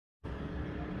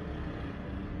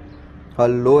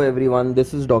Hello everyone,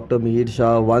 this is Dr. Mihir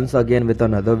Shah once again with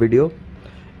another video.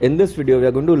 In this video we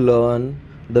are going to learn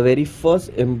the very first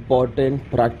important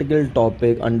practical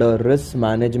topic under risk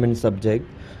management subject,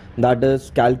 that is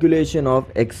calculation of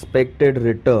expected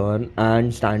return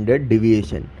and standard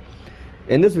deviation.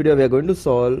 In this video we are going to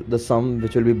solve the sum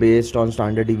which will be based on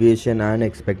standard deviation and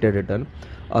expected return.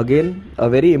 Again, a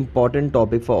very important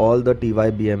topic for all the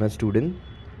TYBMS students.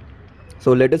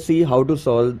 So let us see how to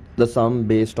solve the sum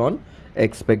based on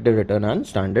expected return and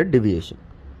standard deviation.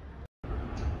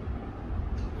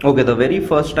 Okay, the very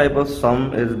first type of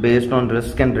sum is based on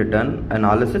risk and return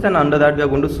analysis, and under that we are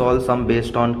going to solve sum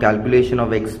based on calculation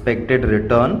of expected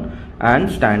return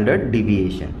and standard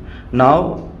deviation.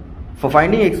 Now, for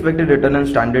finding expected return and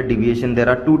standard deviation, there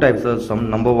are two types of sum.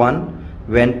 Number one,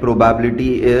 when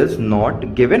probability is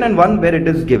not given, and one where it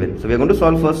is given. So we are going to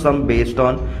solve first sum based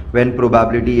on when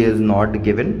probability is not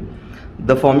given.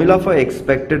 The formula for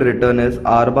expected return is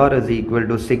R bar is equal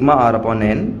to sigma R upon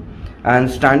N, and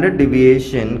standard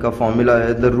deviation ka formula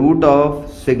is the root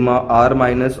of sigma R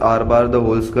minus R bar the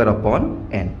whole square upon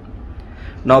N.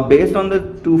 Now based on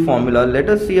the two formula, let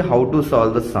us see how to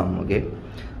solve the sum. Okay,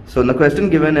 so the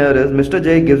question given here is Mr.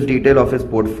 J gives detail of his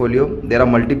portfolio. There are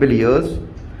multiple years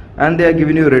and they are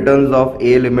giving you returns of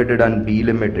A limited and B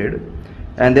limited,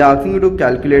 and they are asking you to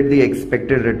calculate the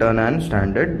expected return and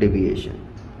standard deviation.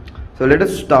 So let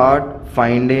us start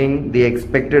finding the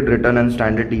expected return and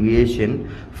standard deviation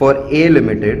for A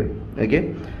limited.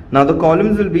 Okay, now the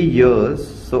columns will be years.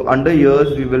 So under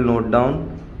years we will note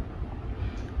down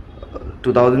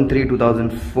 2003,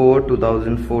 2004,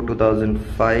 2004,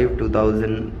 2005,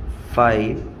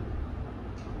 2005,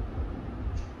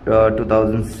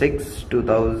 2006,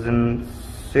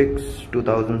 2006,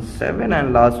 2007,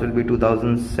 and last will be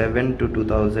 2007 to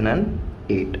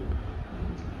 2008.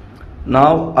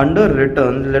 Now under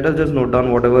returns, let us just note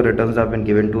down whatever returns have been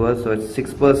given to us. So it's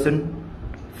 6%,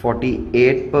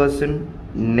 48%,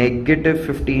 negative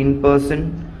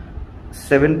 15%,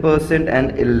 7%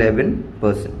 and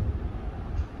 11%.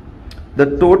 The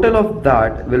total of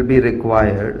that will be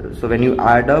required. So when you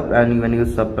add up and when you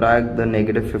subtract the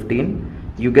negative 15,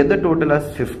 you get the total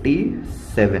as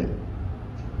 57.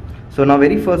 So now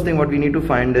very first thing what we need to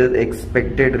find is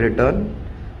expected return.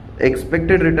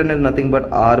 Expected return is nothing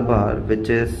but R bar, which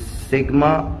is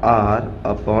sigma R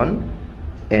upon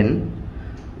N,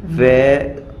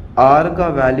 where R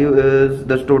ka value is,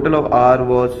 the total of R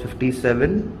was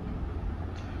 57.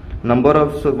 Number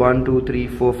of 1, 2, 3,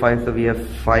 4, 5, so we have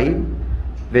 5.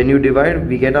 When you divide,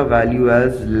 we get a value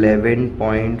as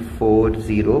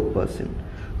 11.40%.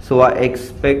 So our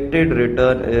expected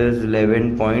return is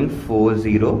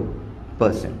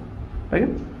 11.40%. Okay.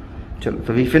 So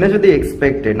we finish with the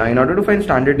expected. Now in order to find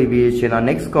standard deviation, our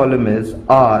next column is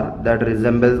R, that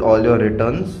resembles all your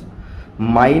returns,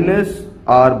 minus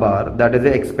R bar, that is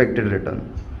the expected return.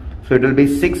 So it will be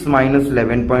 6 minus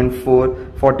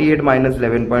 11.4, 48 minus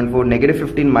 11.4, negative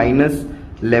 15 minus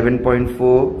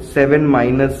 11.4, 7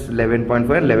 minus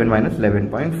 11.4 and 11 minus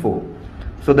 11.4.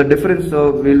 So the difference,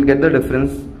 so we'll get the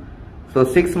difference. So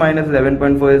 6 minus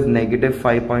 11.4 is negative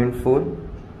 5.4,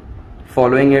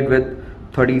 following it with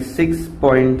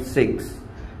 36.6.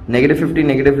 Negative 50,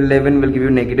 negative 11 will give you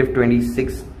negative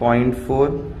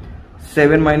 26.4.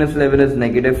 7 minus 11 is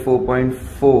negative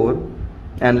 4.4,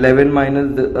 and 11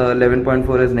 minus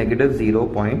 11.4 is negative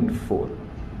 0.4.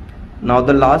 Now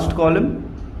the last column,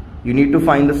 you need to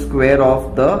find the square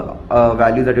of the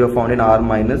value that you have found in R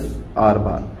minus R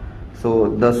bar. So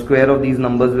the square of these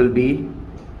numbers will be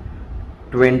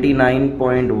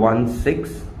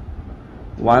 29.16,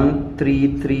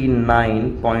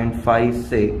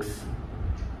 1339.56,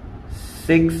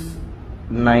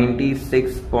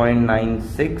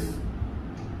 696.96,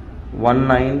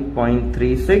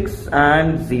 19.36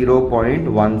 and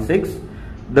 0.16,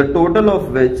 the total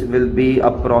of which will be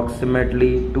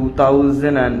approximately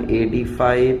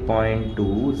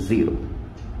 2085.20.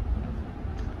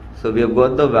 So we have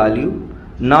got the value.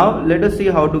 Now let us see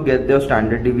how to get their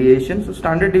standard deviation. So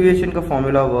standard deviation ka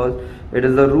formula was, it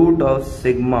is the root of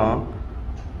sigma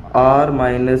R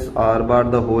minus R bar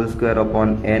the whole square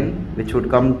upon N, which would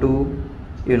come to,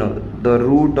 the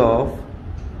root of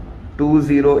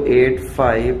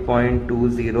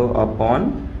 2085.20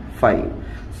 upon 5.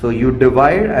 So you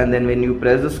divide, and then when you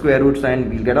press the square root sign,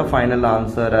 we'll get a final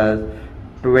answer as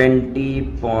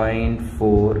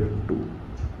 20.42.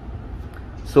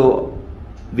 So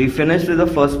we finished with the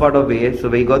first part of A. So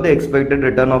we got the expected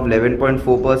return of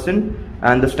 11.4%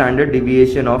 and the standard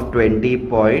deviation of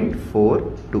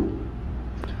 20.42.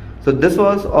 So this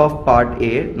was of part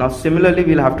A. Now similarly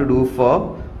we'll have to do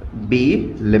for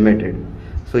B limited.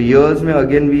 So years में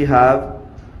again we have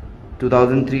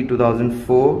 2003,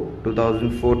 2004,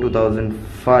 2004,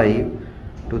 2005,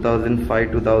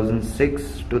 2005,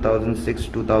 2006, 2006,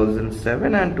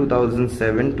 2007 and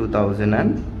 2007,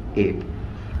 2008.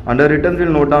 Under returns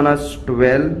we'll note down as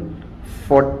 12,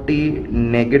 40,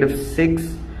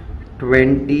 -6,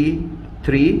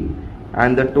 23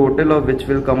 and the total of which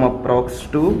will come approx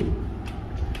to.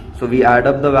 So we add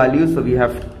up the values. So we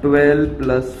have 12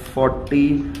 plus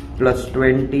 40 plus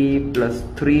 20 plus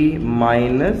 3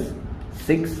 minus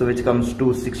 6, so which comes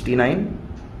to 69.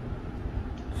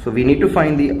 So we need to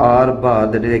find the R bar,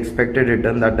 that is expected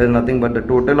return, that is nothing but the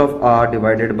total of R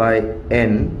divided by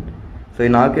N. So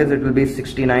in our case it will be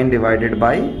 69 divided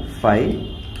by 5,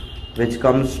 which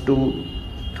comes to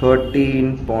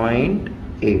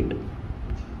 13.8.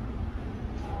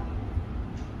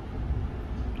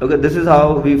 Okay, this is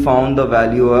how we found the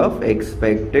value of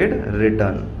expected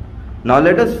return. Now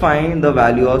let us find the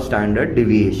value of standard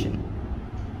deviation.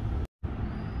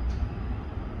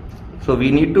 So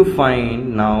we need to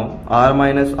find now R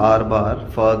minus R bar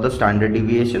for the standard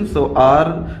deviation. So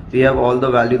R, we have all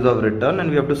the values of return and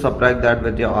we have to subtract that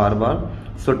with your R bar.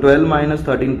 So 12 minus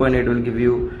 13.8 will give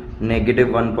you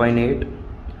 -1.8.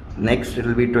 Next it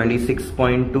will be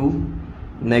 26.2.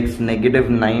 Next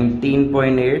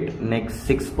 -19.8. Next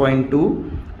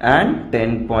 6.2 and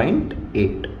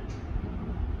 10.8.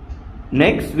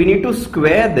 Next we need to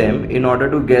square them in order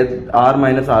to get R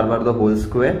minus R bar the whole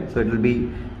square. So it will be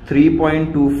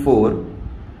 3.24,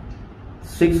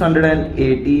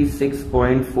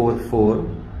 686.44,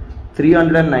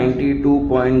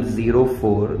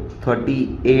 392.04,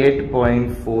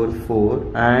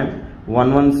 38.44 and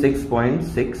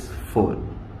 116.64.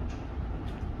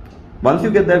 Once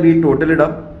you get that, we total it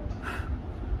up.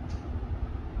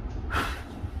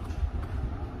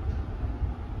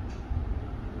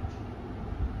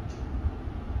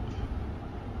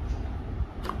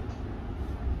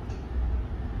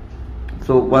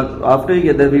 So after you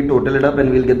get that, we total it up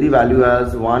and we'll get the value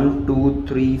as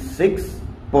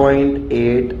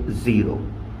 1236.80.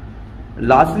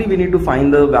 Lastly, we need to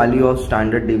find the value of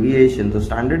standard deviation. So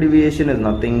standard deviation is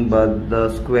nothing but the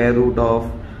square root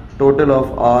of total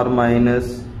of R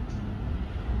minus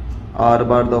R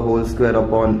bar the whole square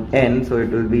upon N. So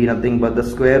it will be nothing but the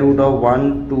square root of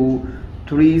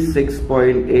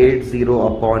 1236.80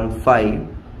 upon 5.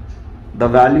 The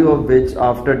value of which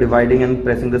after dividing and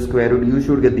pressing the square root, you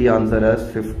should get the answer as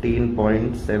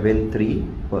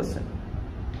 15.73%.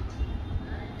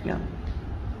 Yeah.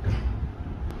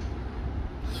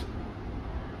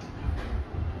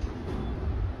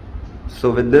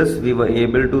 So with this, we were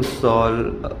able to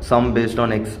solve sum based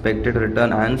on expected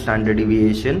return and standard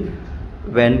deviation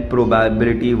when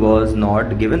probability was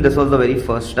not given. This was the very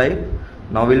first type.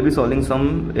 Now we'll be solving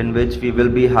sum in which we will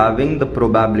be having the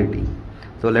probability.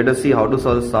 So let us see how to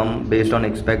solve sum based on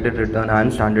expected return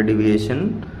and standard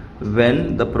deviation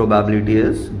when the probability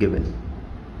is given.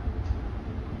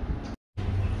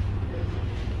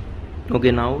 Okay,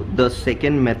 now the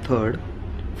second method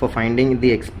for finding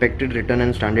the expected return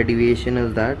and standard deviation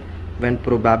is that when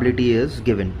probability is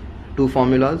given. Two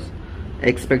formulas: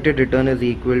 expected return is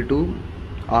equal to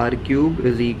R cube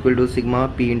is equal to sigma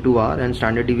p into R, and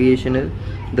standard deviation is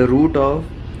the root of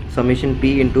summation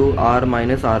p into R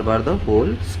minus R bar the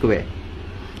whole square.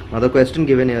 Now the question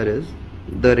given here is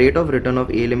the rate of return of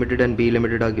A limited and B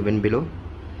limited are given below.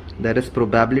 There is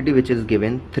probability which is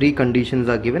given, 3 conditions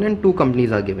are given and 2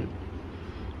 companies are given.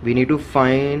 We need to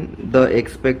find the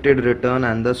expected return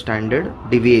and the standard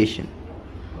deviation.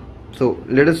 So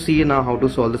let us see now how to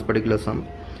solve this particular sum.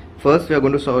 First we are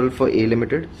going to solve for A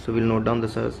limited. So we'll note down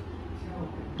this as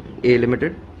A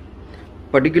limited.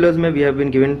 Particulars mein we have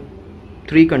been given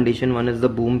 3 conditions. One is the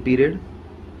boom period,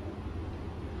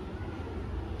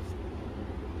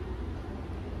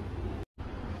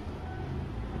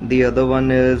 the other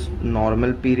one is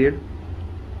normal period,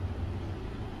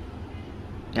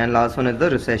 and last one is the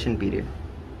recession period.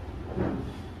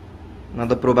 Now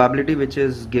the probability which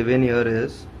is given here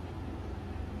is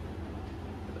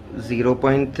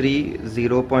 0.3,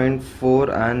 0.4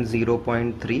 and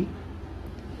 0.3.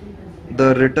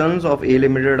 The returns of A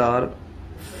limited are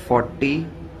 40,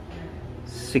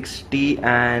 60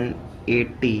 and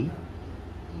 80.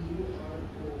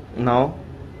 Now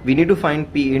we need to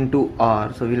find P into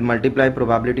R, so we'll multiply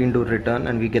probability into return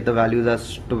and we get the values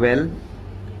as 12,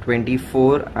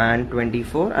 24 and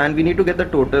 24, and we need to get the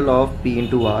total of P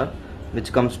into R,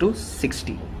 which comes to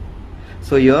 60.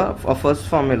 So here our first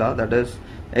formula, that is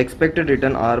expected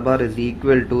return R bar is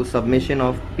equal to summation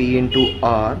of P into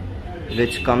R,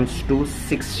 which comes to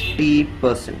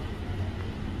 60%.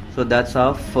 So that's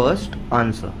our first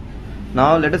answer.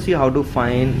 Now let us see how to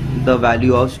find the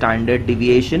value of standard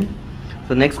deviation.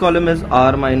 So next column is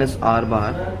R minus R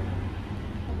bar.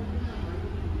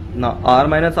 Now R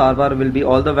minus R bar will be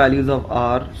all the values of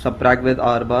R, subtract with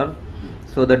R bar.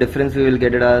 So the difference we will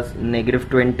get it as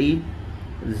 -20,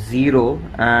 0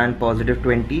 and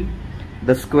 +20.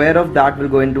 The square of that will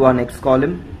go into our next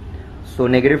column. So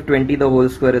 -20 the whole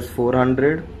square is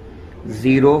 400,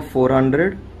 0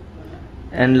 400,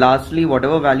 and lastly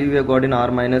whatever value we have got in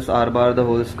R minus R bar the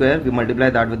whole square, we multiply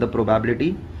that with the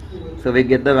probability. So we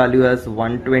get the value as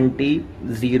 120,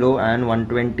 0 and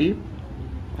 120,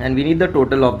 and we need the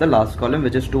total of the last column,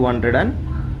 which is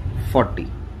 240.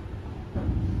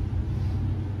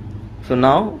 So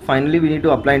now finally we need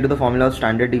to apply into the formula of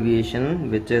standard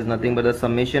deviation, which is nothing but the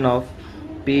summation of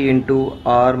P into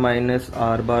R minus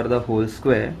R bar the whole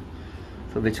square.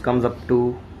 So which comes up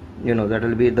to, that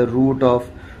will be the root of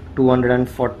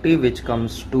 240, which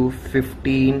comes to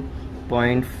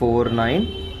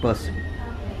 15.49%.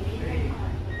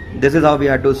 This is how we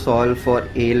had to solve for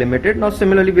A limited. Now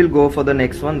similarly we'll go for the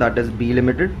next one, that is B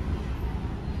limited.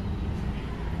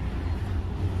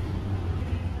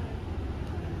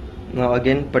 Now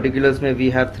again, particulars may we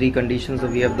have three conditions. So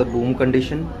we have the boom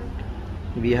condition,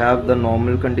 we have the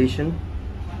normal condition,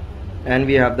 and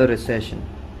we have the recession.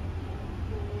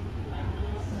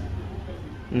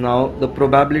 Now the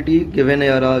probability given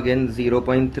here are again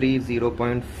 0.3,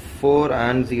 0.4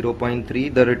 and 0.3.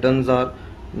 The returns are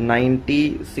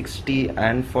 90, 60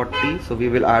 and 40. So we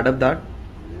will add up that.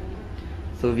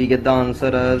 So we get the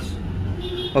answer as,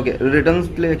 okay, returns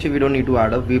actually we don't need to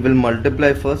add up. We will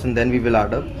multiply first and then we will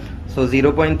add up. So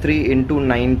 0.3 into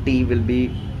 90 will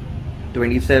be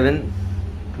 27,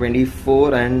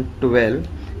 24 and 12.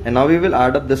 And now we will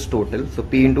add up this total. So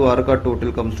P into R ka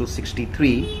total comes to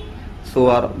 63. So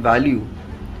our value,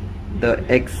 the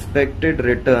expected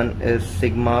return is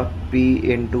sigma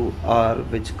P into R,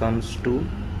 which comes to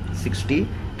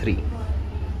 63%.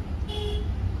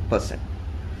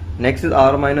 Next is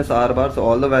R minus R bar. So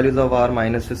all the values of R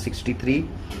minus is 63.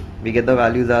 We get the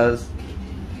values as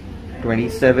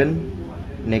 27,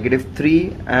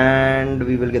 -3, and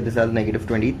we will get this as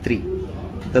 -23.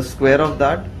 The square of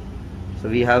that, so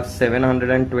we have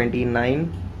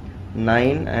 729,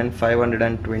 9 and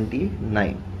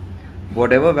 529.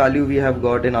 Whatever value we have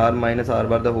got in R minus R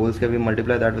bar the whole square, we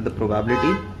multiply that with the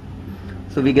probability.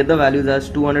 So we get the values as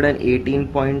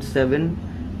 218.7,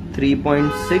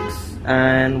 3.6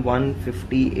 and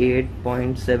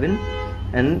 158.7,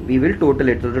 and we will total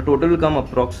it. So the total will come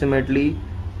approximately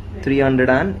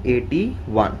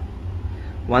 381.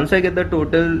 Once I get the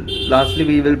total, lastly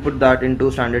we will put that into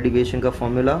standard deviation ka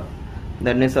formula.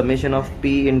 That is summation of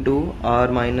P into R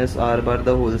minus R bar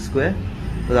the whole square.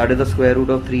 So that is the square root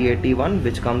of 381,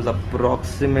 which comes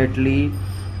approximately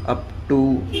up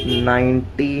to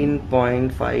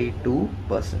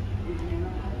 19.52%.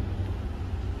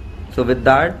 So with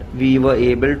that we were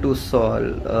able to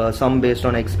solve sum based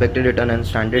on expected return and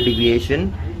standard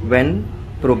deviation when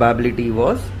probability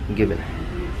was given.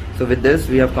 So with this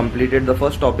we have completed the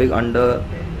first topic under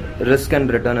risk and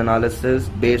return analysis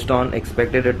based on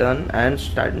expected return and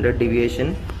standard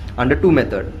deviation under two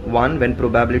methods. One when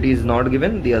probability is not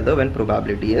given, the other when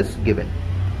probability is given.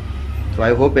 So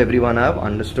I hope everyone have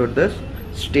understood this.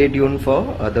 Stay tuned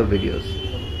for other videos.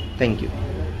 Thank you.